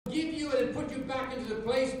back into the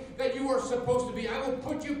place that you are supposed to be. I will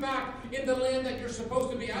put you back in the land that you're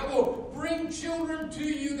supposed to be. I will bring children to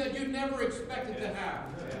you that you never expected to have.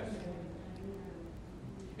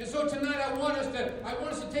 And so tonight I want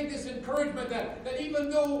us to take this encouragement that even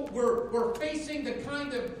though we're facing the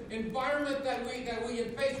kind of environment that we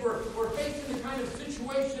face, we're facing the kind of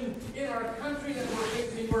situation in our country that we're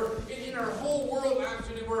facing, we're in our whole world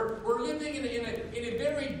actually, we're living in a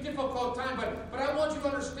very difficult time. But I want you to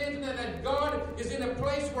understand tonight that God is in a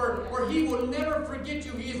place where He will never forget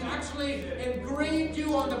you. He has actually engraved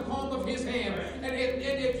you on the palm of His hand. And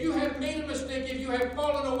if you have made a mistake, if you have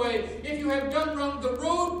fallen away, if you have done wrong, the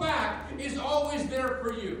road back is always there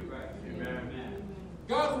for you. Right. Amen.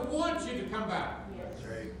 God wants you to come back. That's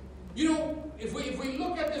right. You know, if we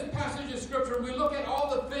look at this passage of Scripture and we look at all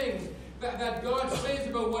the things that God says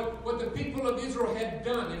about what the people of Israel had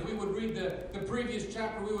done, if we would read the previous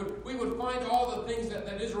chapter, we would find all the things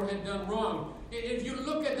that Israel had done wrong. If you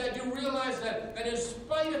look at that, you realize that in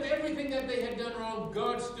spite of everything that they had done wrong,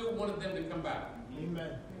 God still wanted them to come back.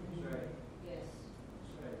 Amen. That's right. Yes.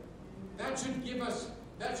 That's right.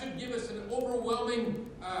 That should give us an overwhelming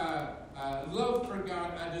love for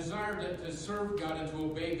God, a desire to serve God and to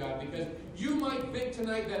obey God. Because you might think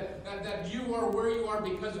tonight that you are where you are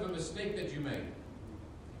because of a mistake that you made.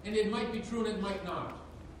 And it might be true and it might not.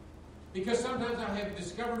 Because sometimes I have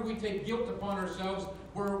discovered we take guilt upon ourselves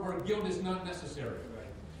where guilt is not necessary.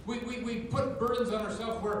 Right. We put burdens on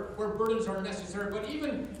ourselves where burdens are necessary. But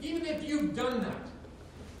even if you've done that,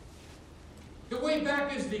 the way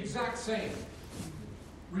back is the exact same.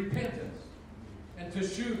 Repentance and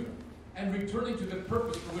teshuva and returning to the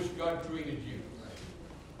purpose for which God created you.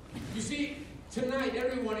 You see, tonight,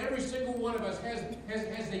 every single one of us has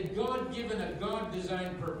a God-given, a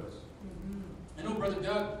God-designed purpose. I know Brother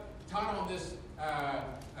Doug taught on this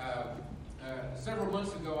several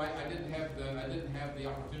months ago. I didn't have the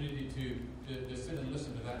opportunity to sit and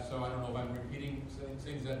listen to that, so I don't know if I'm repeating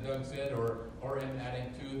things that Doug said or am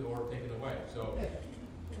adding to or taking away. So.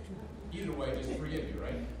 Either way, just forgive you,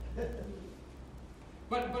 right?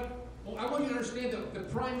 But I want you to understand the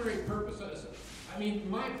primary purpose.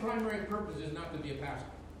 My primary purpose is not to be a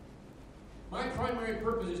pastor. My primary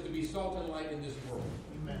purpose is to be salt and light in this world.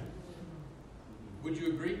 Amen. Would you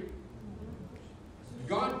agree?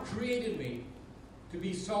 God created me to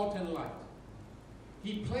be salt and light.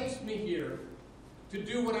 He placed me here to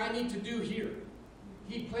do what I need to do here.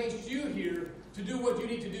 He placed you here to do what you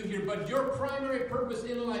need to do here. But your primary purpose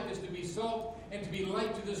in life is to be salt and to be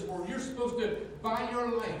light to this world. You're supposed to, by your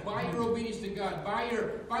life, by your obedience to God, by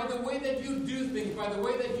the way that you do things, by the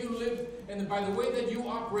way that you live, and by the way that you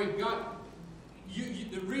operate, God,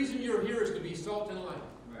 the reason you're here is to be salt and light.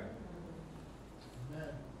 Right. Amen.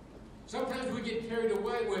 Sometimes we get carried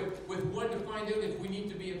away with wanting to find out if we need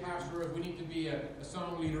to be a pastor, if we need to be a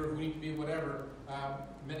song leader, if we need to be whatever.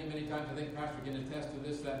 Many times I think Pastor can attest to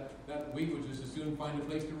this, that we would just as soon find a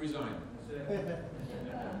place to resign. That's it.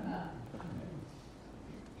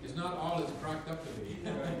 It's not all it's cracked up to be.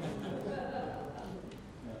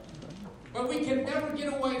 But we can never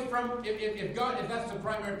get away from, if that's the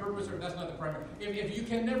primary purpose or if that's not the primary, if you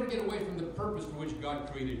can never get away from the purpose for which God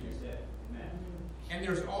created you. That's it. Amen. And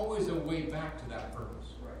there's always a way back to that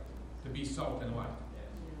purpose. Right. To be salt and light. Yes.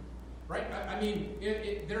 Right?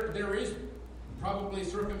 There is probably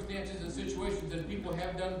circumstances and situations and people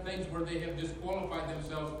have done things where they have disqualified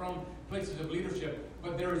themselves from places of leadership,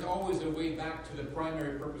 but there is always a way back to the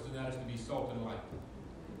primary purpose, and that is to be salt and light.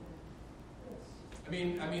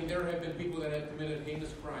 There have been people that have committed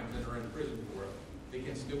heinous crimes that are in prison for it. They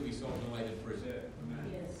can still be salt and light in prison.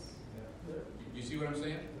 Yes. You see what I'm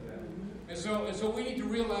saying? Yeah. And so we need to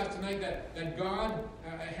realize tonight that God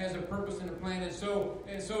has a purpose and a plan. And so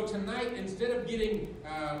tonight, instead of getting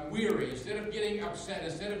weary, instead of getting upset,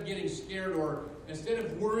 instead of getting scared, or instead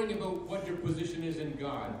of worrying about what your position is in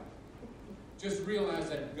God, just realize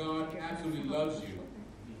that God absolutely loves you.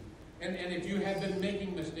 And if you have been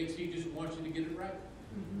making mistakes, He just wants you to get it right.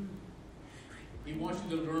 He wants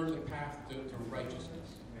you to learn the path to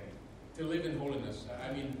righteousness, to live in holiness.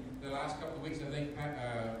 The last couple of weeks, I think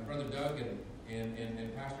Brother Doug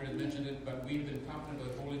and Pastor had mentioned it, but we've been talking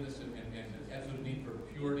about holiness and the absolute need for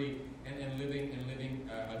purity and living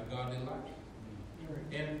a godly life.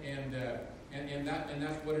 And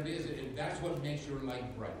that's what it is. That's what makes your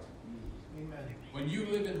light bright. Amen. When you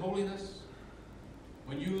live in holiness,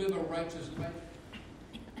 when you live a righteous life,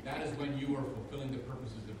 that is when you are fulfilling the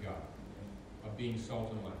purposes of God, of being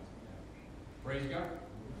salt and light. Praise God.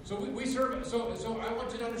 So we serve. So I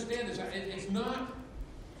want you to understand this.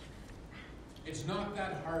 It's not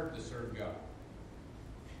that hard to serve God.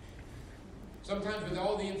 Sometimes with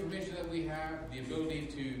all the information that we have, the ability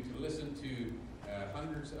to listen to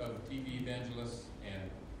hundreds of TV evangelists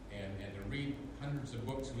and to read hundreds of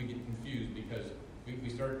books, we get confused because we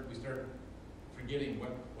start forgetting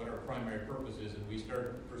what our primary purpose is, and we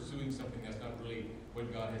start pursuing something that's not really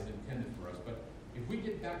what God has intended for us. But if we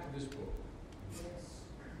get back to this book,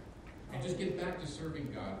 and just get back to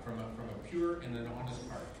serving God from a pure and an honest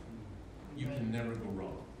heart, you can never go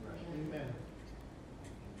wrong. Amen.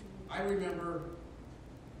 I remember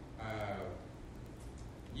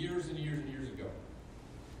years and years and years ago,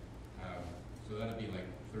 so that'd be like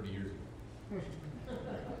 30 years ago.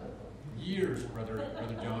 Years, Brother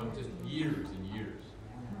John, just years and years.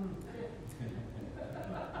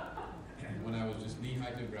 When I was just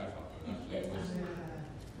knee-high to a grasshopper.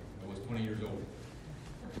 I was 20 years old.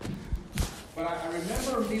 But I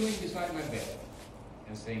remember kneeling beside my bed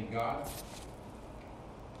and saying, God,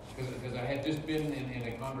 because I had just been in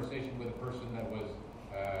a conversation with a person that was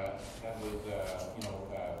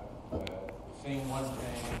saying one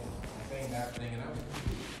thing and saying that thing, and I was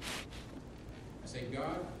confused. I say,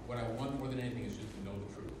 God, what I want more than anything is just to know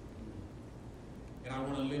the truth. And I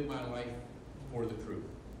want to live my life for the truth.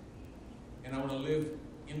 And I want to live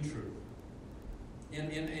in truth.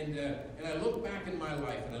 And I look back in my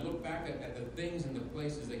life, and I look back at the things and the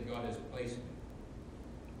places that God has placed me.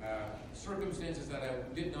 Circumstances that I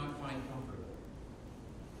did not find comfortable.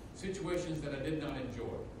 Situations that I did not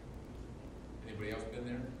enjoy. Anybody else been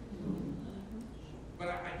there?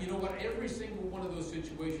 But you know what? Every single one of those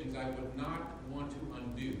situations I would not want to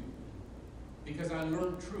undo. Because I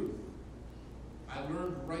learned truth. I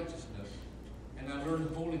learned righteousness. And I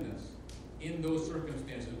learned holiness in those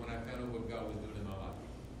circumstances when I found out what God was doing in my life.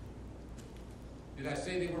 Did I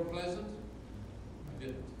say they were pleasant? I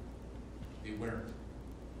didn't. They weren't.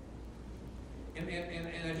 And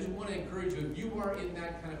I just want to encourage you, if you are in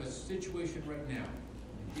that kind of a situation right now,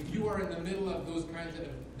 if you are in the middle of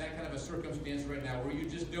that kind of a circumstance right now where you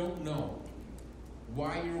just don't know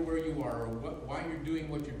why you're where you are or why you're doing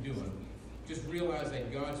what you're doing, just realize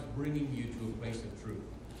that God's bringing you to a place of truth.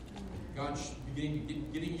 God's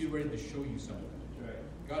getting you ready to show you something.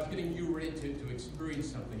 God's getting you ready to experience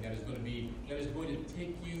something that is going to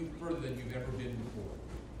take you further than you've ever been before.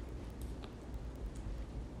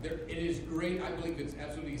 It is great. I believe it's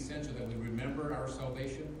absolutely essential that we remember our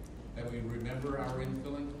salvation, that we remember our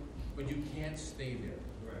infilling, but you can't stay there.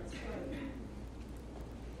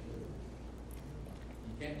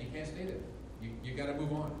 You can't stay there. You got to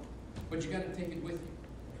move on, but you got to take it with you.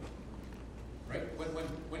 Right?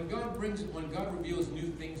 When God reveals new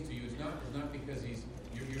things to you, it's not because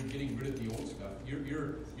you're getting rid of the old stuff.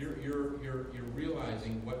 You're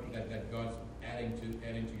realizing that God's adding to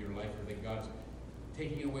your life, or that God's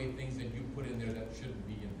taking away things that you put in there that shouldn't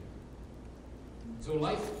be in there. So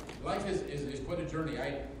life is quite a journey.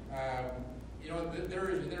 There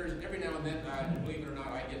is every now and then, believe it or not,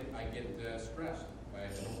 I get stressed. I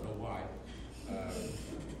don't know why.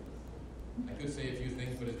 I could say a few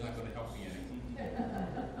things, but it's not going to help me any.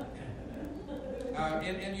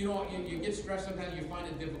 And you get stressed sometimes. You find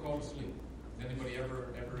it difficult to sleep. Does anybody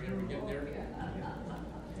ever get there?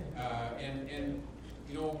 And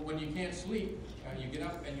when you can't sleep, you get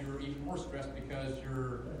up and you're even more stressed because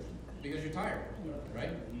you're tired,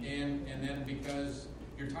 right? And then because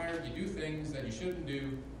you're tired, you do things that you shouldn't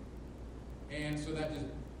do, and so that just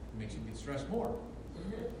makes you get stressed more.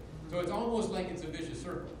 So it's almost like it's a vicious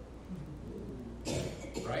circle,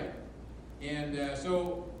 right? And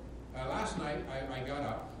so last night I got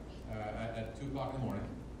up at 2 o'clock in the morning,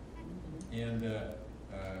 and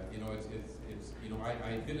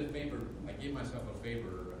I did a favor. I gave myself a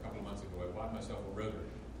favor a couple of months ago. I bought myself a router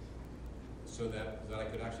so that I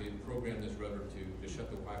could actually program this router to shut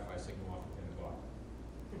the Wi-Fi signal off at 10 o'clock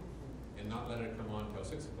and not let it come on until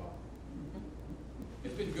 6 o'clock.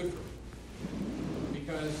 It's been good for me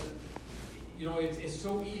because it's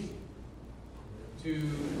so easy to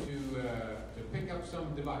pick up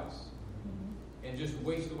some device and just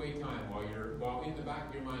waste away time while in the back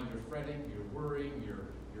of your mind you're fretting, you're worrying, you're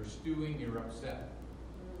stewing, you're upset,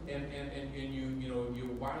 and you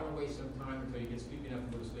while away some time until you get sleepy enough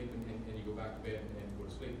to go to sleep, and you go back to bed and go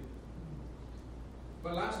to sleep.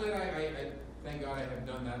 But last night I thank God I have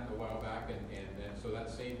done that a while back, and so that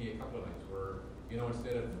saved me a couple of nights where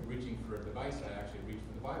instead of reaching for a device, I actually reached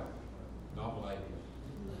for the Bible. Novel idea.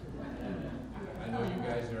 I know you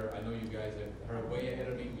guys are way ahead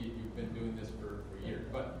of me. You've been doing this for years.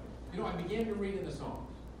 But, I began to read in the Psalms.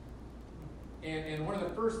 And one of the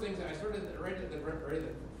first things, I started right at the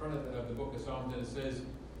front of the book of Psalms, and it says,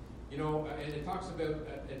 and it talks about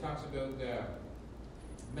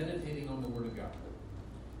meditating on the Word of God.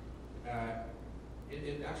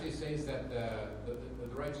 it actually says that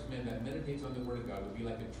the righteous man that meditates on the Word of God will be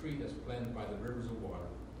like a tree that's planted by the rivers of water,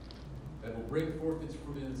 that will bring forth its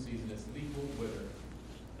fruit in the season, its leaf won't wither,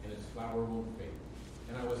 and its flower won't fade.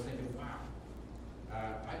 And I was thinking, wow,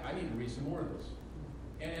 I need to read some more of this.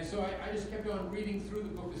 And so I just kept on reading through the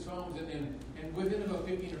book of Psalms, and within about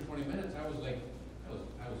 15 or 20 minutes, I was like,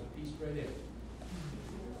 I was pieced right in.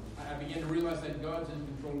 I began to realize that God's in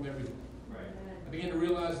control of everything. Right. I began to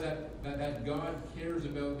realize that God cares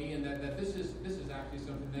about me, and that this is actually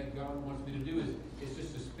something that God wants me to do, is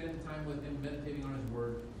just to spend time with Him, meditating on His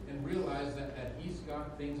Word, and realize that He's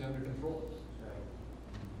got things under control. Right.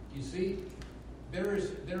 You see, there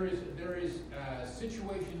is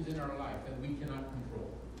situations in our life that we cannot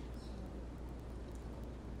control.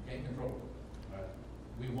 Can't control it.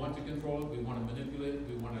 We want to control it. We want to manipulate it.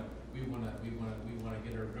 We want to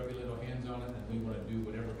get our grubby little hands on it, and we want to do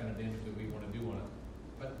whatever kind of damage that we want to do on it.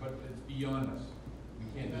 But it's beyond us. We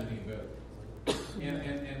can't do anything about it.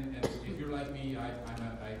 And if you're like me, I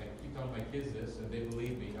keep telling my kids this, and they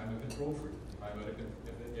believe me. I'm a control freak.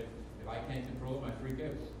 If I can't control them, I freak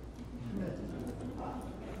out.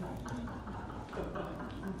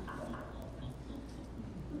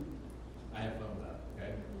 I have fun with that,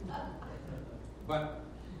 okay? But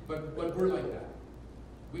we're like that.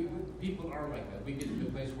 People are like that. We get to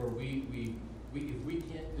the place where if we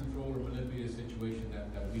can't control or manipulate a situation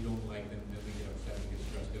that we don't like, then we get upset and get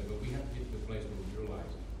stressed out. But we have to get to the place where we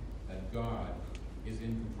realize that God is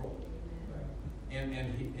in control. And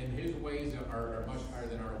His ways are much higher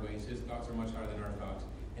than our ways. His thoughts are much higher than our thoughts.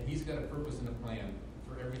 And He's got a purpose and a plan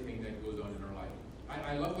for everything that goes on in our life.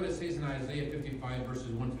 I love what it says in Isaiah 55, verses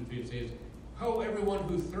 1 through 3. It says, "Ho, everyone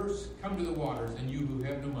who thirsts, come to the waters, and you who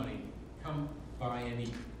have no money, come buy and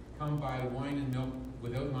eat. Come buy wine and milk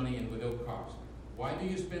without money and without cost. Why do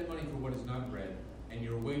you spend money for what is not bread, and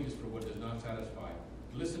your wages for what does not satisfy?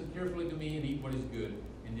 Listen carefully to me and eat what is good,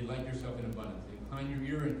 and delight yourself in abundance. Incline your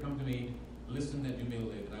ear and come to me. Listen that you may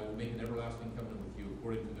live, and I will make an everlasting covenant with you,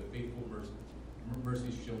 according to the faithful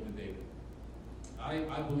mercies shown to David."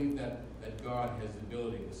 I believe that God has the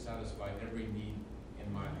ability to satisfy every need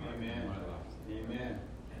in my heart, in my life. Amen.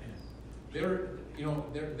 There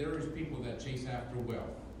is people that chase after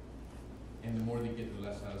wealth, and the more they get, the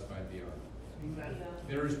less satisfied they are. Amen.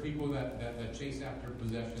 There is people that chase after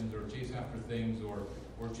possessions, or chase after things, or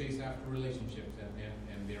chase after relationships,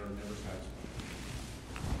 and they are never satisfied.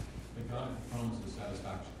 But God promises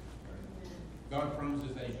satisfaction. God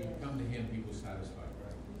promises that if you come to Him, He will satisfy.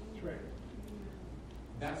 That's right.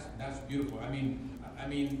 That's beautiful. I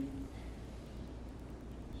mean,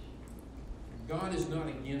 God is not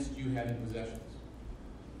against you having possessions.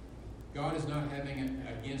 God is not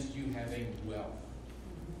against you having wealth.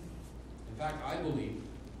 In fact, I believe,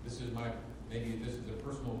 maybe this is a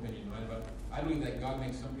personal opinion, right? But I believe that God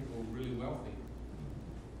makes some people really wealthy,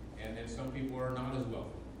 and some people are not as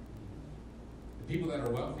wealthy. The people that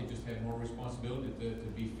are wealthy just have more responsibility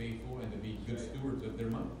to be faithful and to be good stewards of their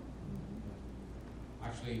money.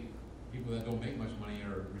 Actually, people that don't make much money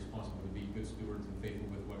are responsible to be good stewards and faithful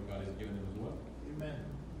with what God has given them as well. Amen.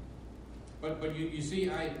 But you see,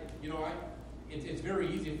 it's very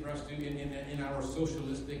easy for us to, in our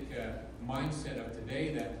socialistic mindset of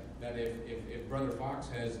today, that if Brother Fox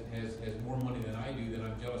has more money than I do, then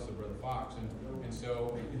I'm jealous of Brother Fox, and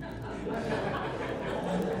so.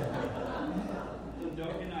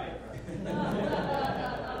 Don't deny it.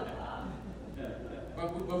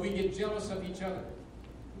 But we get jealous of each other.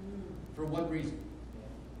 For what reason?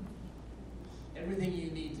 Everything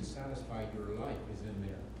you need to satisfy your life is in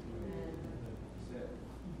there.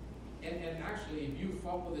 And actually, if you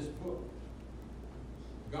follow this book,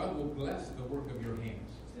 God will bless the work of your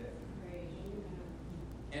hands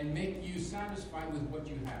and make you satisfied with what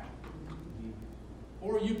you have.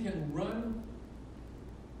 Or you can run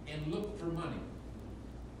and look for money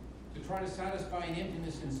to try to satisfy an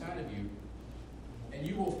emptiness inside of you, and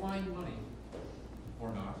you will find money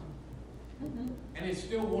or not, and it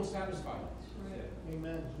still won't satisfy you.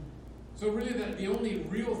 Amen. So really, the only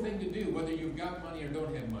real thing to do, whether you've got money or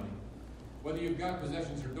don't have money, whether you've got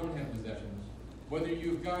possessions or don't have possessions, whether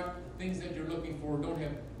you've got things that you're looking for or don't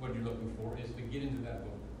have what you're looking for, is to get into that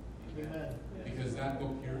book. Amen. Because that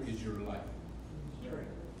book here is your life. That's right.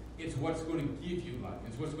 It's what's going to give you life.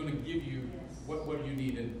 It's what's going to give you what you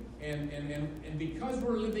need. And because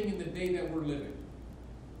we're living in the day that we're living,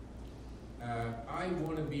 I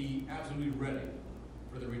want to be absolutely ready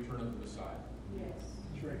for the return of the Messiah. Yes.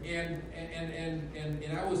 That's right.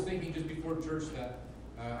 And I was thinking just before church that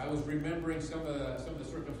I was remembering some of the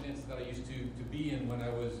circumstances that I used to be in when I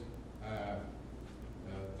was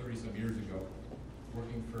 30-some years ago.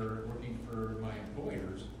 working for my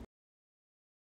employers,